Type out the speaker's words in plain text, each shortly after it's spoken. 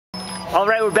All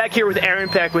right, we're back here with Aaron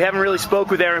Peck. We haven't really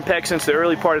spoke with Aaron Peck since the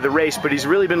early part of the race, but he's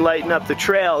really been lighting up the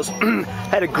trails.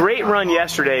 Had a great run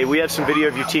yesterday. We have some video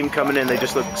of your team coming in. They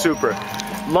just look super.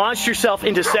 Launched yourself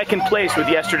into second place with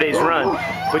yesterday's run,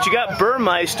 but you got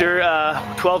Burmeister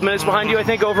 12 minutes behind you, I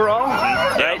think, overall.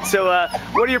 Right? So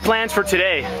what are your plans for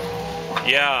today?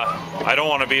 Yeah, I don't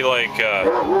want to be like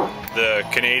the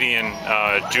Canadian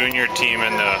junior team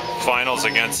in the finals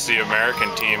against the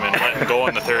American team and letting go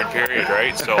in the third period,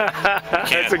 right? So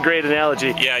that's a great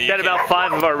analogy. Yeah, that about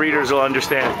 5 of our readers will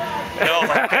understand. No,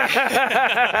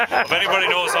 if anybody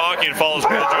knows hockey and follows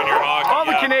junior hockey, all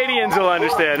the Canadians will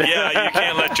understand. Yeah, you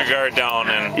can't let your guard down,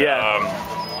 and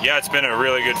yeah, it's been a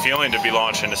really good feeling to be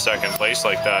launched into second place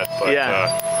like that.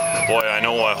 But boy, I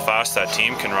know how fast that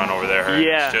team can run over there.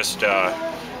 It's just,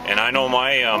 and I know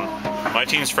my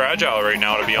team's fragile right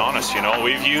now, to be honest. You know,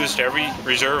 we've used every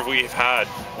reserve we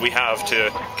have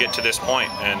to get to this point,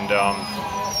 and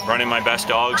running my best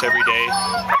dogs every day,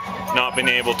 not been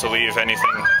able to leave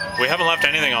anything. We haven't left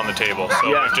anything on the table, so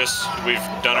we've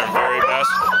done our very best.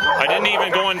 I didn't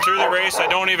even go in through the race. I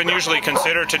don't even usually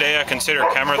consider today. I consider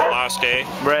Kemmer the last day.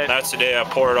 Right. That's the day I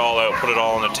pour it all out, put it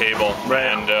all on the table. Right.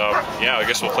 And yeah, I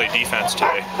guess we'll play defense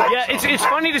today. Yeah, it's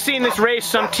funny to see in this race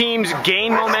some teams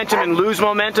gain momentum and lose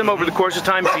momentum over the course of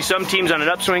time. You see some teams on an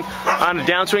upswing, on a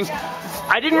downswing.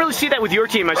 I didn't really see that with your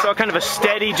team. I saw kind of a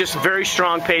steady, just very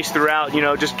strong pace throughout, you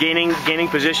know, just gaining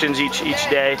positions each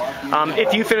day.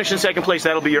 If you finish in second place,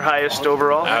 that'll be your highest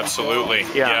overall? Absolutely.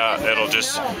 Yeah, it'll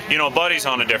just, you know, Buddy's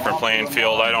on a different playing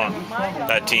field.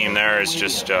 That team there is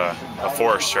just a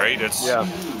force, right?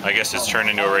 I guess it's turned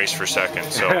into a race for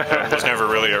second, so it was never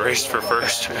really a race for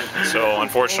first, so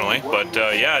unfortunately. But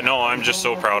yeah, no, I'm just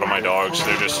so proud of my dogs.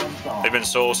 They've been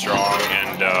so strong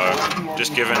and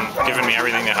just giving me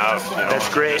everything they have. You know?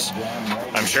 That's great.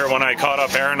 I'm sure when I caught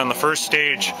up Aaron on the first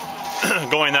stage,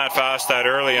 going that fast that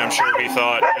early, I'm sure he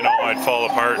thought, you know, I'd fall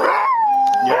apart.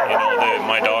 Yeah. You know,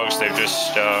 my dogs, they've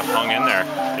just hung in there.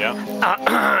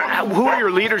 Yeah. Who are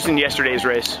your leaders in yesterday's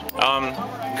race?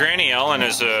 Granny Ellen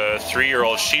is a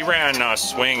 3-year-old. She ran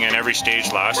swing in every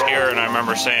stage last year, and I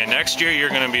remember saying, next year you're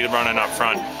going to be running up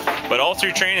front. But all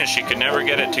through training, she could never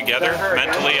get it together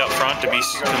mentally up front to be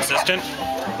consistent.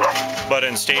 But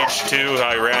in stage 2,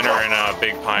 I ran her in a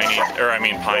big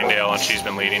Pinedale, and she's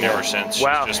been leading ever since.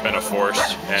 Wow. She's just been a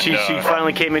force. And, she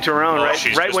finally came into her own,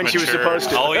 right? Right when she was supposed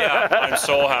to. Oh yeah, I'm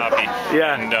so happy.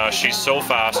 Yeah. And she's so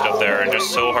fast up there and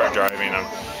just so hard driving.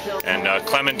 And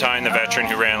Clementine, the veteran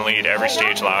who ran lead every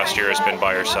stage last year, has been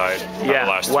by her side the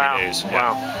last 3 days. Wow.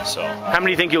 Yeah. So. How many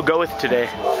do you think you'll go with today?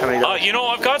 How many dogs? You know,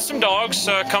 I've got some dogs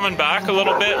coming back a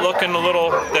little bit, looking a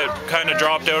little, that kind of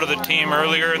dropped out of the team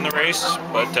earlier in the race,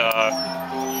 but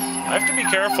I have to be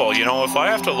careful. You know, if I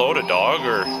have to load a dog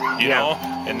or, you know,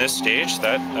 in this stage,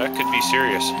 that could be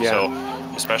serious. So,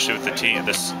 especially with the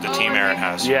team Aaron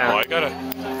has. Yeah. You know,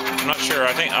 I'm not sure.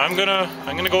 I think I'm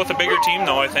gonna go with a bigger team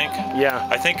though, I think. Yeah.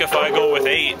 I think if I go with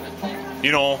 8,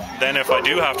 you know, then if I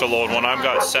do have to load one, I've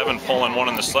got 7 pulling one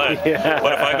in the sled.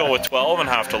 But if I go with 12 and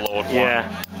have to load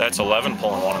one, that's 11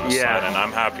 pulling one in the sled, and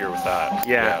I'm happier with that.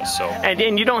 So.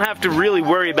 And you don't have to really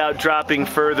worry about dropping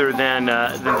further than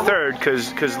third,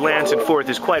 because Lance in 4th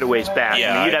is quite a ways back.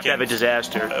 Yeah, I mean, you'd have to have a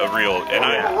disaster.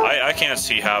 I can't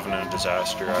see having a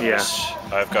disaster.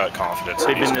 I've got confidence.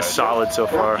 They've been this solid so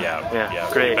far. Yeah.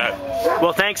 Great.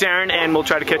 Well, thanks, Aaron, and we'll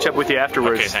try to catch up with you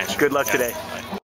afterwards. Okay, thanks. Good luck today.